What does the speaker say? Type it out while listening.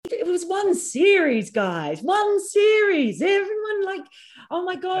was one series, guys, one series. Everyone like, oh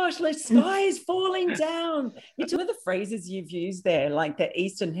my gosh, the sky is falling down. Some of the phrases you've used there, like the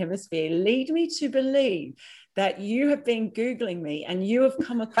Eastern Hemisphere, lead me to believe that you have been Googling me and you have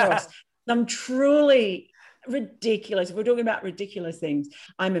come across some truly ridiculous, if we're talking about ridiculous things,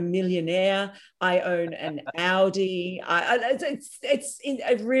 I'm a millionaire, I own an Audi. It's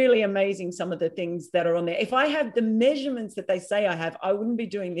really amazing, some of the things that are on there. If I had the measurements that they say I have, I wouldn't be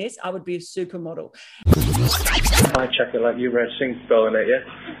doing this. I would be a supermodel. I check it like you read Sing bowling it, yeah?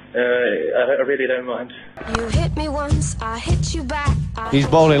 I really don't mind. You hit me once, I hit you back. He's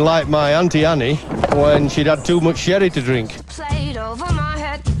bowling like my Auntie Annie when she'd had too much sherry to drink. Played over my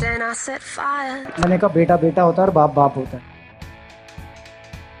head, then I set fire. मैंने कहा बेटा बेटा होता है और बाप बाप होता है.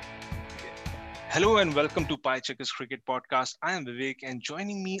 Hello and welcome to Pie Checkers Cricket Podcast. I am Vivek and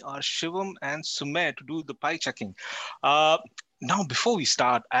joining me are Shivam and Sumay to do the pie checking. Now, before we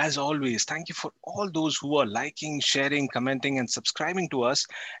start, as always, thank you for all those who are liking, sharing, commenting and subscribing to us.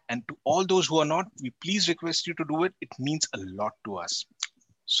 And to all those who are not, we please request you to do it. It means a lot to us.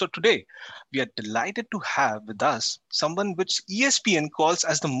 So today, we are delighted to have with us someone which ESPN calls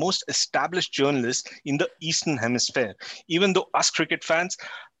as the most established journalist in the Eastern Hemisphere. Even though for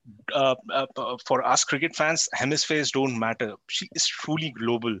us cricket fans, hemispheres don't matter. She is truly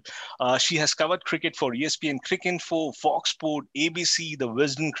global. She has covered cricket for ESPN Cricinfo, Fox Sport, ABC, the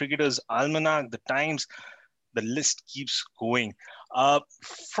Wisden Cricketers Almanac, the Times. The list keeps going.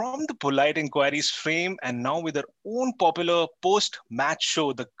 From the Polite Inquiries frame and now with her own popular post-match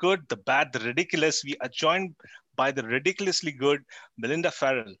show, The Good, The Bad, The Ridiculous, we are joined by the ridiculously good Melinda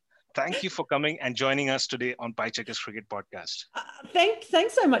Farrell. Thank you for coming and joining us today on Pie Checkers Cricket Podcast.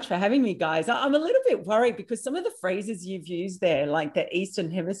 Thanks so much for having me, guys. I'm a little bit worried because some of the phrases you've used there, like the Eastern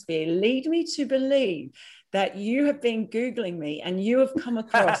Hemisphere, lead me to believe that you have been Googling me and you have come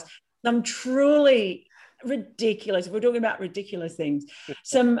across some truly ridiculous, if we're talking about ridiculous things,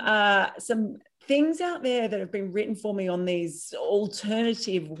 some things out there that have been written for me on these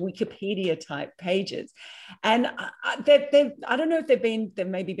alternative Wikipedia type pages. And I don't know if they've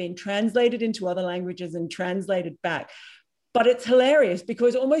maybe been translated into other languages and translated back, but it's hilarious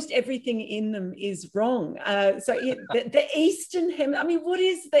because almost everything in them is wrong. The Eastern Hemisphere, I mean, what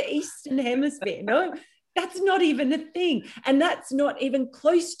is the Eastern Hemisphere? No, that's not even a thing. And that's not even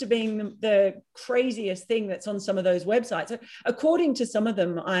close to being the craziest thing that's on some of those websites. So according to some of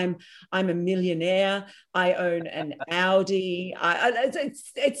them, I'm a millionaire, I own an Audi.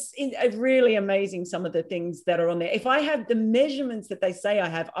 It's really amazing, some of the things that are on there. If I had the measurements that they say I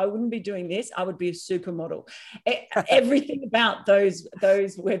have, I wouldn't be doing this. I would be a supermodel. Everything about those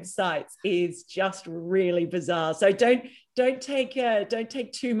websites is just really bizarre. So don't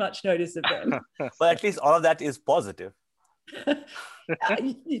take too much notice of them. But at least all of that is positive.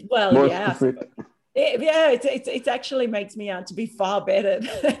 Well, yeah. It actually makes me out to be far better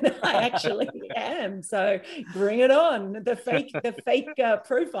than I actually am. So bring it on, the fake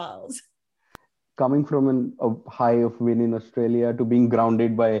profiles. Coming from a high of win in Australia to being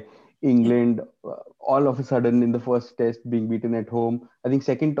grounded by England, all of a sudden in the first test being beaten at home. I think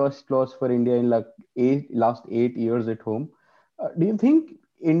second test loss for India in last 8 years at home. Do you think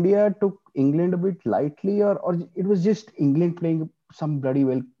India took England a bit lightly or it was just England playing some bloody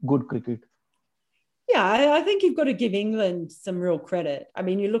well good cricket? Yeah, I think you've got to give England some real credit. I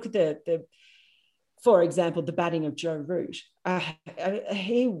mean, you look at for example, the batting of Joe Root.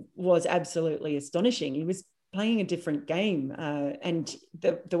 He was absolutely astonishing. He was playing a different game, and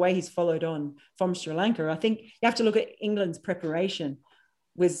the way he's followed on from Sri Lanka, I think you have to look at England's preparation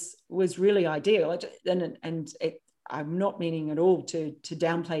was really ideal. I'm not meaning at all to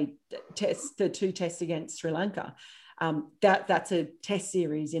downplay the two tests against Sri Lanka. That's a test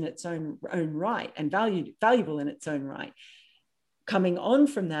series in its own right and valuable in its own right. Coming on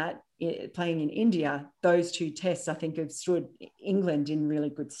from that, playing in India, those two tests I think have stood England in really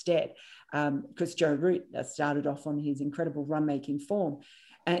good stead, because Joe Root started off on his incredible run-making form.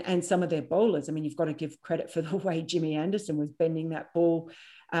 And some of their bowlers, I mean, you've got to give credit for the way Jimmy Anderson was bending that ball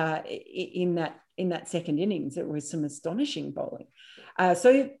in that second innings. It was some astonishing bowling.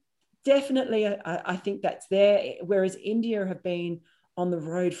 So definitely, I think that's there. Whereas India have been on the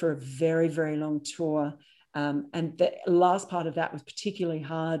road for a very, very long tour. And the last part of that was particularly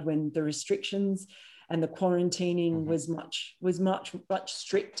hard when the restrictions and the quarantining was much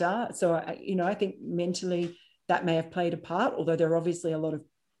stricter. So, I think mentally that may have played a part, although there are obviously a lot of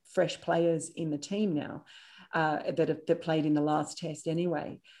fresh players in the team now that played in the last test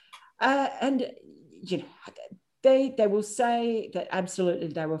anyway. And, they will say that absolutely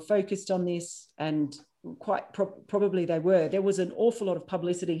they were focused on this and probably they were. There was an awful lot of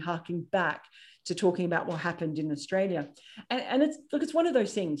publicity harking back to talking about what happened in Australia. And it's one of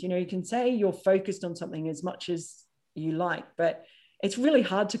those things, you can say you're focused on something as much as you like, but it's really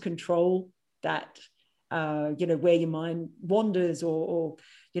hard to control that, where your mind wanders or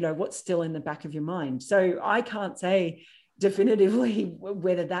what's still in the back of your mind. So I can't say definitively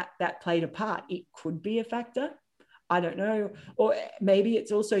whether that played a part. It could be a factor. I don't know. Or maybe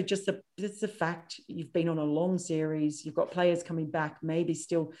it's also just the fact you've been on a long series, you've got players coming back, maybe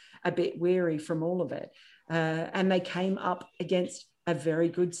still a bit weary from all of it. And they came up against a very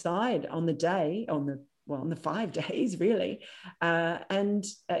good side on the day, on the 5 days, really. And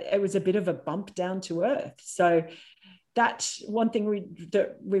it was a bit of a bump down to earth. So that's one thing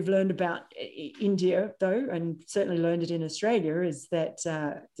that we've learned about India, though, and certainly learned it in Australia, is that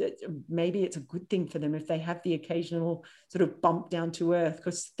maybe it's a good thing for them if they have the occasional sort of bump down to earth,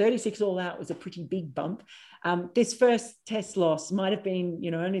 because 36 all out was a pretty big bump. This first test loss might have been,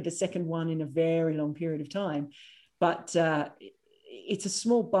 only the second one in a very long period of time, but it's a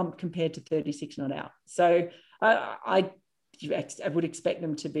small bump compared to 36 not out. So I would expect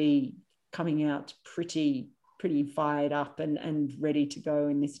them to be coming out pretty fired up and ready to go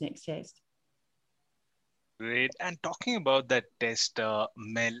in this next test. Great. And talking about that test,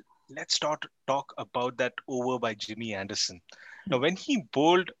 Mel, let's talk about that over by Jimmy Anderson. Now, when he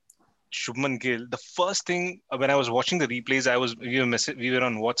bowled Shubman Gill, the first thing when I was watching the replays, we were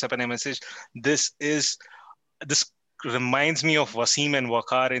on WhatsApp and I messaged, this reminds me of Wasim and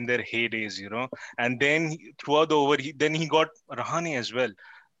Waqar in their heydays, and then throughout the over, he got Rahane as well.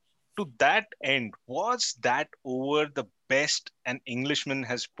 To that end, was that over the best an Englishman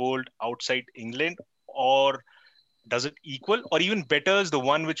has bowled outside England, or does it equal or even better is the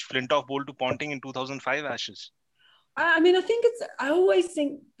one which Flintoff bowled to Ponting in 2005 Ashes? I mean, I always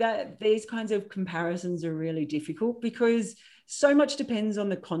think that these kinds of comparisons are really difficult because so much depends on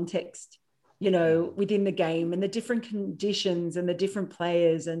the context, within the game and the different conditions and the different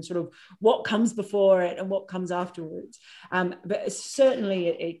players and sort of what comes before it and what comes afterwards. But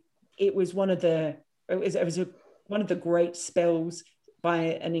certainly it was one of the great spells by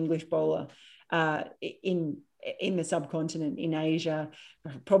an English bowler in the subcontinent, in Asia,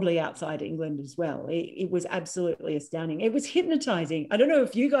 probably outside England as well. It was absolutely astounding. It was hypnotizing. I don't know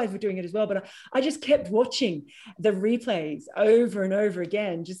if you guys were doing it as well, but I just kept watching the replays over and over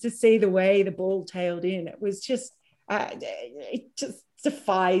again just to see the way the ball tailed in. It was just, it just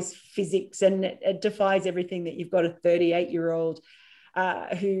defies physics, and it defies everything that you've got a 38-year-old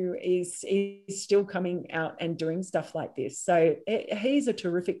who is still coming out and doing stuff like this. So he's a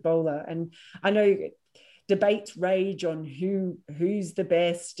terrific bowler. And I know debates rage on who's the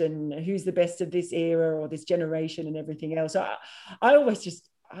best and who's the best of this era or this generation and everything else. I always just,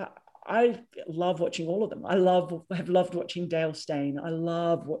 I love watching all of them. I have loved watching Dale Steyn. I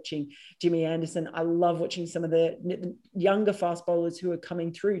love watching Jimmy Anderson. I love watching some of the younger fast bowlers who are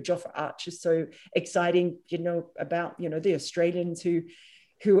coming through. Jofra Archer is so exciting, about, the Australians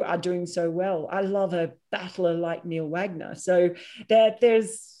who are doing so well. I love a battler like Neil Wagner. So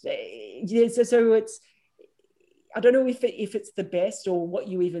there's it's, I don't know if it's the best or what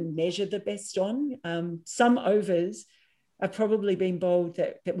you even measure the best on. Some overs have probably been bowled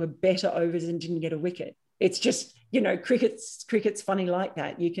that were better overs and didn't get a wicket. It's just, cricket's funny like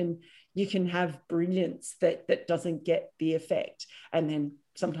that. You can have brilliance that doesn't get the effect. And then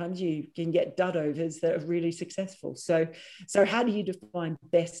sometimes you can get dud overs that are really successful. So how do you define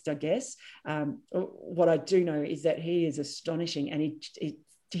best, I guess? What I do know is that he is astonishing, and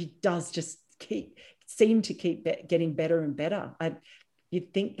he does just seem to keep getting better and better.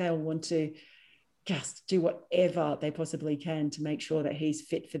 You'd think they'll want to just do whatever they possibly can to make sure that he's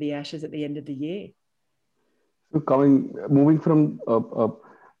fit for the Ashes at the end of the year. So moving from a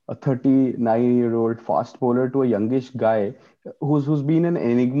 39-year-old fast bowler to a youngish guy who's been an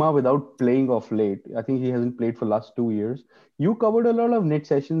enigma without playing of late. I think he hasn't played for last 2 years. You covered a lot of net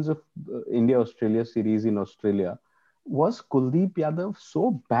sessions of India-Australia series in Australia. Was Kuldeep Yadav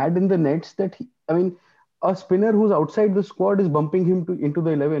so bad in the nets that a spinner who's outside the squad is bumping him into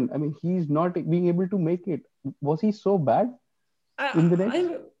the 11? I mean, he's not being able to make it. Was he so bad in the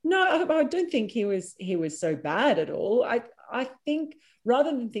nets? No, I don't think he was so bad at all. I think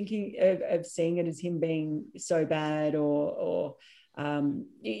rather than thinking of seeing it as him being so bad or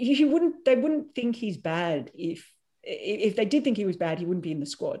they wouldn't think he's bad if they did think he was bad, he wouldn't be in the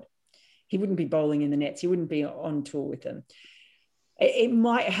squad. He wouldn't be bowling in the nets. He wouldn't be on tour with them. It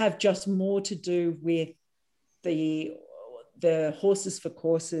might have just more to do with the the horses for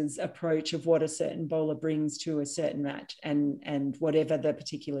courses approach of what a certain bowler brings to a certain match, and whatever the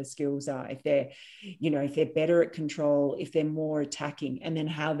particular skills are, if they're better at control, if they're more attacking, and then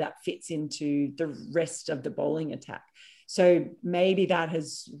how that fits into the rest of the bowling attack. So maybe that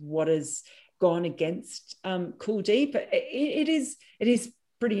has gone against Kuldeep. It is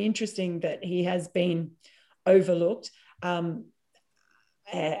pretty interesting that he has been overlooked.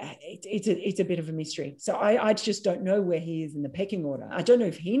 It's a bit of a mystery. So I just don't know where he is in the pecking order. I don't know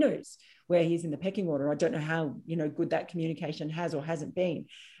if he knows where he is in the pecking order. I don't know how good that communication has or hasn't been.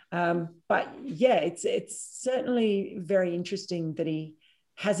 But yeah, it's certainly very interesting that he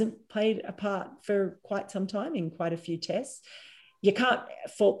hasn't played a part for quite some time in quite a few tests. You can't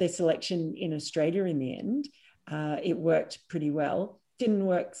fault their selection in Australia in the end. It worked pretty well. Didn't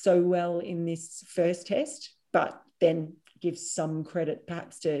work so well in this first test, but then gives some credit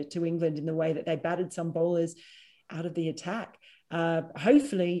perhaps to England in the way that they battered some bowlers out of the attack.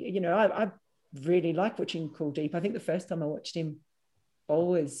 Hopefully, I really like watching Kuldeep. I think the first time I watched him bowl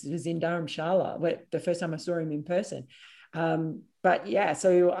was in Dharamshala, the first time I saw him in person. But yeah,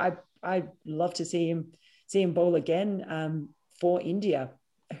 so I'd love to see him bowl again for India.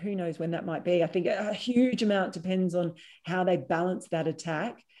 Who knows when that might be? I think a huge amount depends on how they balance that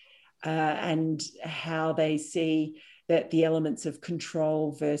attack and how they see that the elements of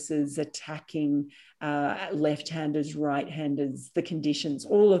control versus attacking left-handers, right-handers, the conditions,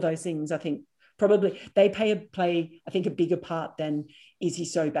 all of those things, I think probably they play I think, a bigger part than is he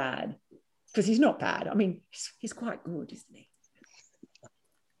so bad? Because he's not bad. I mean, he's quite good, isn't he?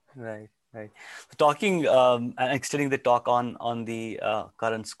 Right. Talking and extending the talk on the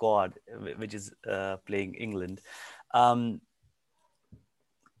current squad, which is playing England.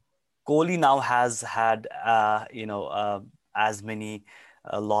 Kohli now has had as many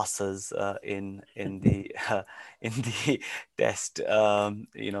losses in the test in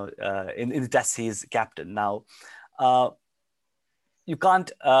the test he is captain now. You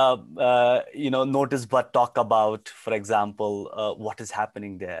can't notice but talk about, for example, what is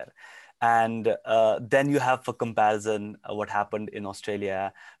happening there. And then you have, for comparison, what happened in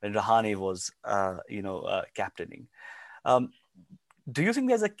Australia when Rahane was captaining. Do you think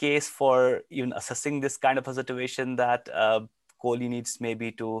there's a case for even assessing this kind of a situation that Kohli needs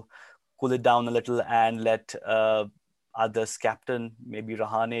maybe to cool it down a little and let others captain? Maybe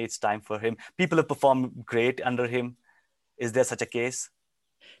Rahane, it's time for him. People have performed great under him. Is there such a case?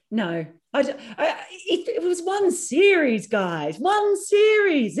 No, it was one series, guys. One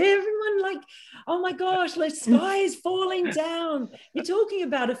series. Everyone like, oh my gosh, the sky is falling down. You're talking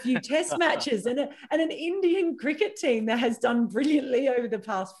about a few test matches and an Indian cricket team that has done brilliantly over the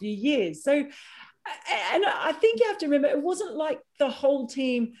past few years. So, and I think you have to remember, it wasn't like the whole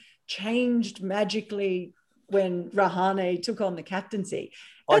team changed magically when Rahane took on the captaincy.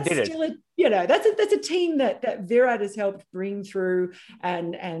 That's that's a team that Virat has helped bring through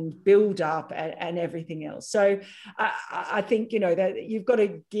and build up and everything else. So I think that you've got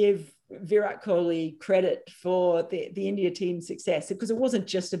to give Virat Kohli credit for the India team's success, because it wasn't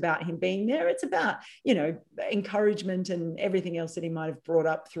just about him being there. It's about encouragement and everything else that he might have brought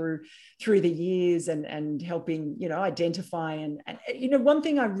up through the years and helping identify and one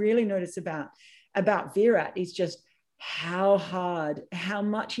thing I really notice about Virat is just how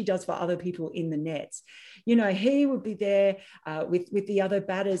much he does for other people in the nets. He would be there with the other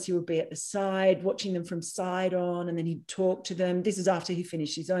batters. He would be at the side, watching them from side on, and then he'd talk to them. This is after he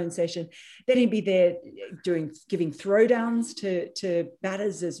finished his own session. Then he'd be there giving throwdowns to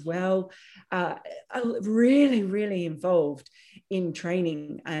batters as well. Really, really involved in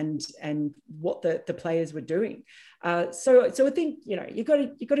training and what the players were doing. So I think you got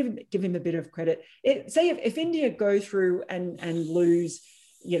to give him a bit of credit. Say if India go through and lose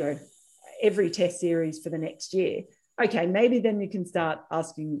every test series for the next year, okay, maybe then you can start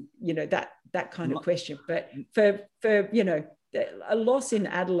asking that kind of question. But for a loss in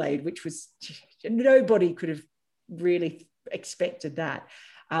Adelaide, which was nobody could have really expected that.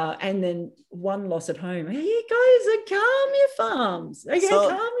 And then one loss at home. Hey guys, calm your farms. Okay,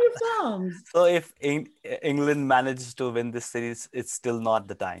 calm your farms. So if England manages to win this series, it's still not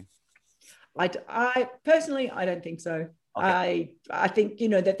the time. I personally, I don't think so. Okay. I think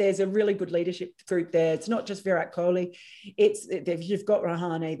that there's a really good leadership group there. It's not just Virat Kohli. You've got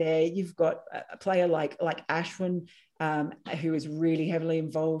Rahane there. You've got a player like Ashwin, who is really heavily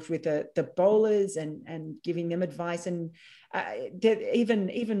involved with the bowlers and giving them advice. And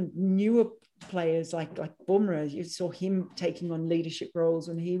even newer players like Bumrah, you saw him taking on leadership roles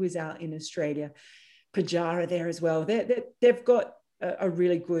when he was out in Australia. Pujara there as well. They've got a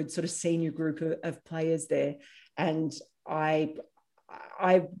really good sort of senior group of players there. And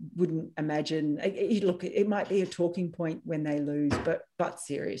I wouldn't imagine. Look, it might be a talking point when they lose, but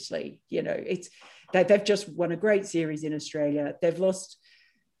seriously, they've just won a great series in Australia. They've lost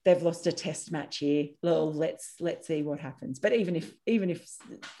a test match here. Well, let's see what happens. But even if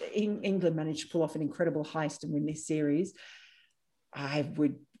England managed to pull off an incredible heist and win this series, I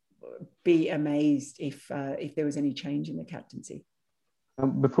would be amazed if there was any change in the captaincy.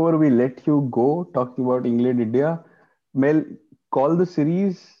 Before we let you go, talking about England, India, Mel, call the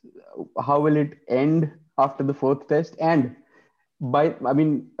series. How will it end after the fourth test? And by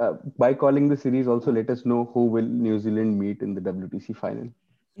calling the series, also let us know who will New Zealand meet in the WTC final.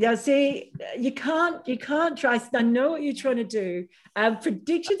 Yeah, see, you can't try. I know what you're trying to do.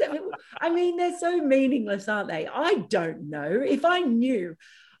 Predictions, they're so meaningless, aren't they? I don't know. If I knew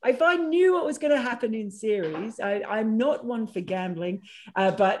what was going to happen in series, I'm not one for gambling,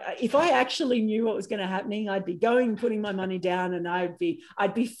 but if I actually knew what was going to happen, I'd be putting my money down, and I'd be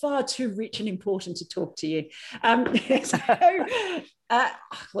far too rich and important to talk to you.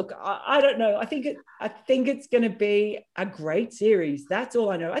 Look, I don't know. I think it's going to be a great series. That's all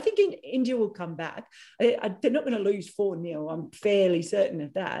I know. I think India will come back. They're not going to lose 4-0. I'm fairly certain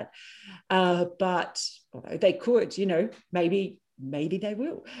of that. But they could, maybe they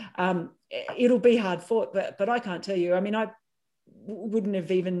will. It'll be hard fought, but I can't tell you. I wouldn't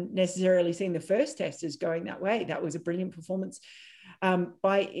have even necessarily seen the first test as going that way. That was a brilliant performance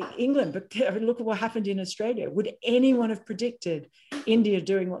by England. But look at what happened in Australia. Would anyone have predicted India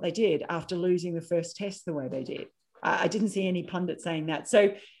doing what they did after losing the first test the way they did? I didn't see any pundit saying that.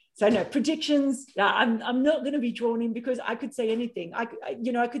 So no, predictions, I'm not going to be drawn in, because I could say anything. I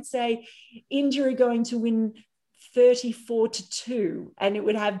could say India are going to win 34-2, and it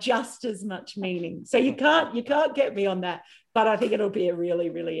would have just as much meaning. So you can't get me on that, but I think it'll be a really,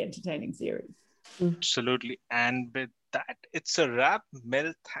 really entertaining series. Absolutely. And with that, it's a wrap.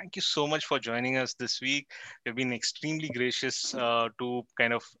 Mel, thank you so much for joining us this week. You've been extremely gracious to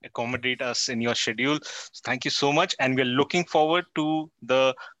kind of accommodate us in your schedule. So thank you so much. And we're looking forward to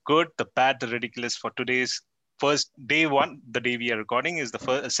the good, the bad, the ridiculous for today's first day one. The day we are recording is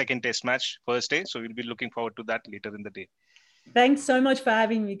the second test match, first day. So we'll be looking forward to that later in the day. Thanks so much for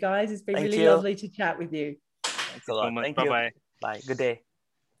having me, guys. It's been really lovely to chat with you. Thanks a lot. Thank you. Bye-bye. Bye. Good day.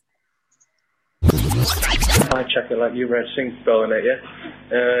 I check it like you read, sing bowling it, yeah?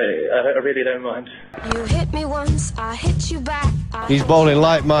 I really don't mind. You hit me once, I hit you back. He's bowling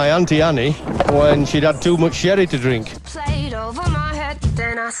like my Auntie Annie when she'd had too much sherry to drink. Played over my head,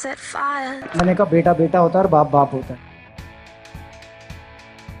 then I set fire. मैंने कहा बेटा बेटा होता है और बाप बाप होता है.